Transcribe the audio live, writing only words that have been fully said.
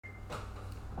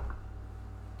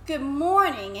Good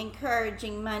morning,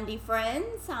 Encouraging Monday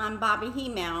friends. I'm Bobby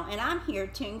Hemel, and I'm here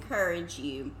to encourage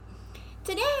you.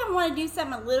 Today I want to do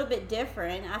something a little bit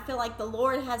different. I feel like the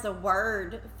Lord has a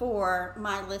word for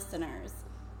my listeners.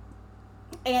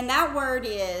 And that word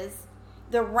is,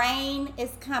 the rain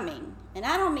is coming. And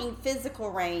I don't mean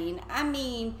physical rain. I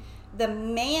mean the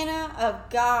manna of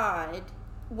God.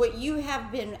 What you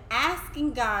have been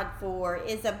asking God for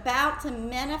is about to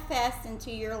manifest into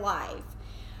your life.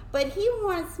 But He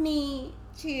wants me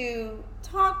to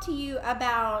talk to you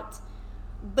about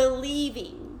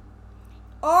believing.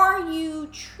 Are you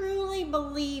truly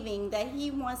believing that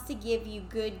He wants to give you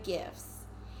good gifts?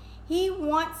 He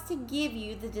wants to give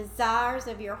you the desires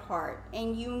of your heart,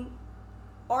 and you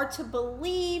are to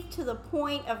believe to the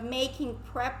point of making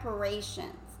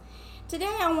preparations.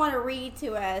 Today I want to read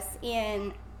to us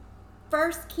in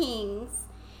 1 Kings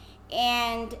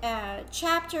and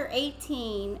chapter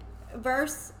 18,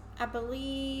 verse, I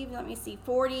believe,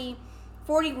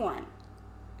 41.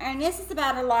 And this is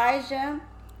about Elijah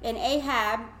and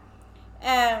Ahab.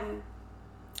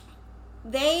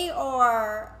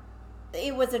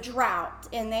 It was a drought,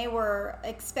 and they were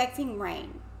expecting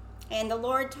rain. And the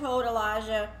Lord told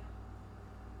Elijah,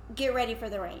 get ready for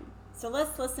the rain. So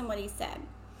let's listen what he said.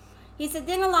 He said,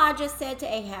 then Elijah said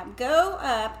to Ahab, go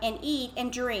up and eat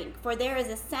and drink, for there is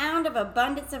a sound of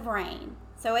abundance of rain.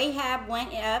 So Ahab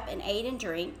went up and ate and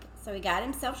drank, so he got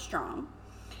himself strong.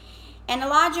 And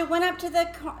Elijah went up to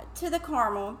the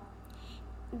Carmel.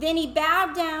 Then he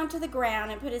bowed down to the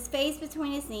ground and put his face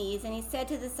between his knees, and he said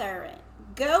to the servant,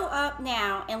 go up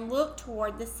now and look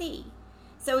toward the sea.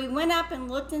 So he went up and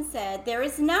looked and said, there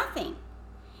is nothing.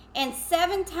 And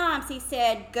 7 times he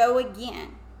said, go again.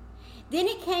 Then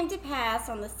it came to pass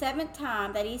on the 7th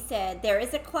time that he said, there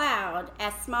is a cloud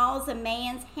as small as a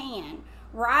man's hand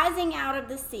rising out of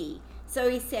the sea. So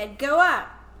he said, go up.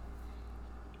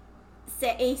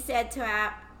 He said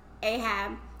to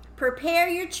Ahab, prepare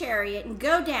your chariot and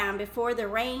go down before the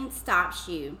rain stops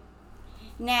you.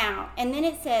 Now, and then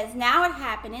it says, now it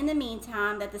happened in the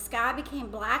meantime that the sky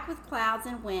became black with clouds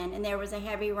and wind, and there was a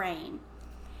heavy rain.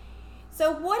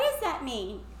 So what does that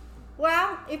mean?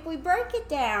 Well, if we break it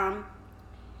down,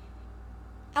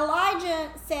 Elijah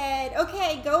said,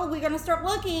 okay, go, we're going to start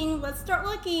looking. Let's start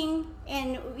looking.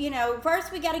 And,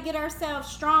 first we got to get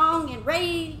ourselves strong and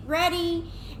ready.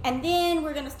 And then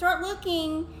we're going to start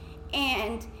looking.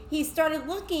 And he started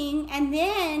looking. And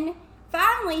then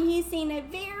finally he's seen a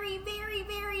very, very,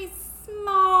 very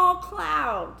small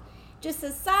cloud, just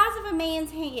the size of a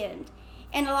man's hand.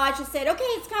 And Elijah said, okay,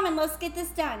 it's coming. Let's get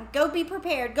this done. Go be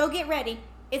prepared. Go get ready.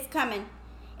 It's coming.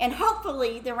 And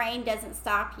hopefully the rain doesn't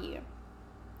stop you.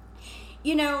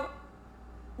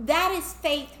 That is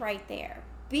faith right there.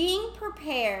 Being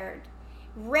prepared,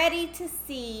 ready to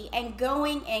see, and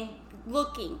going and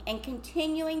looking and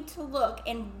continuing to look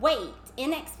and wait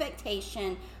in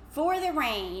expectation for the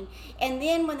rain. And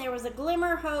then when there was a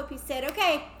glimmer of hope, he said,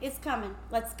 okay, it's coming.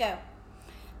 Let's go.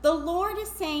 The Lord is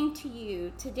saying to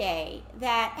you today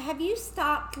that have you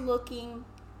stopped looking?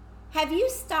 Have you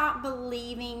stopped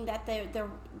believing that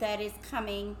that is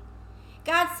coming?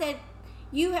 God said,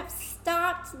 you have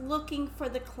stopped looking for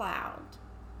the cloud.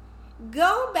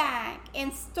 Go back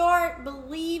and start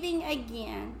believing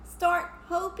again. Start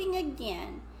hoping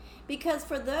again. Because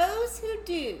for those who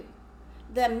do,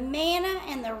 the manna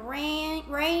and the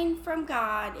rain from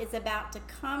God is about to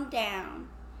come down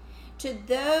to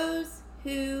those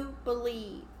who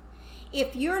believe.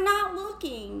 If you're not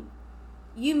looking,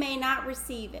 you may not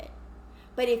receive it.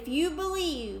 But if you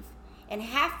believe and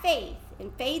have faith,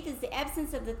 and faith is the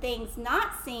absence of the things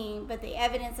not seen, but the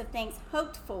evidence of things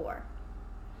hoped for.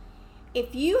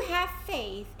 If you have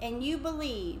faith and you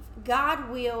believe,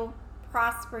 God will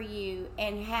prosper you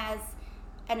and has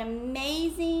an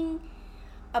amazing,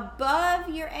 above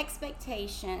your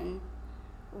expectation,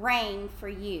 rain for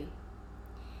you.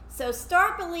 So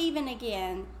start believing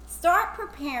again. Start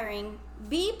preparing.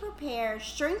 Be prepared.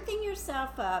 Strengthen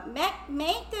yourself up.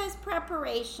 Make those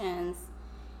preparations,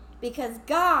 because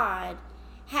God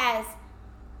has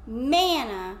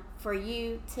manna for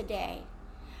you today.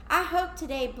 I hope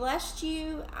today blessed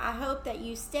you. I hope that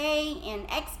you stay in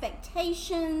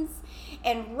expectations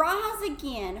and rise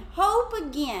again, hope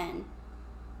again,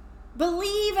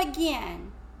 believe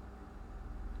again.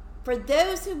 For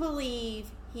those who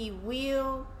believe, they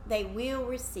will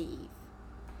receive.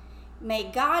 May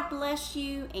God bless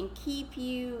you and keep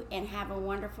you and have a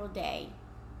wonderful day.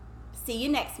 See you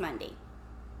next Monday.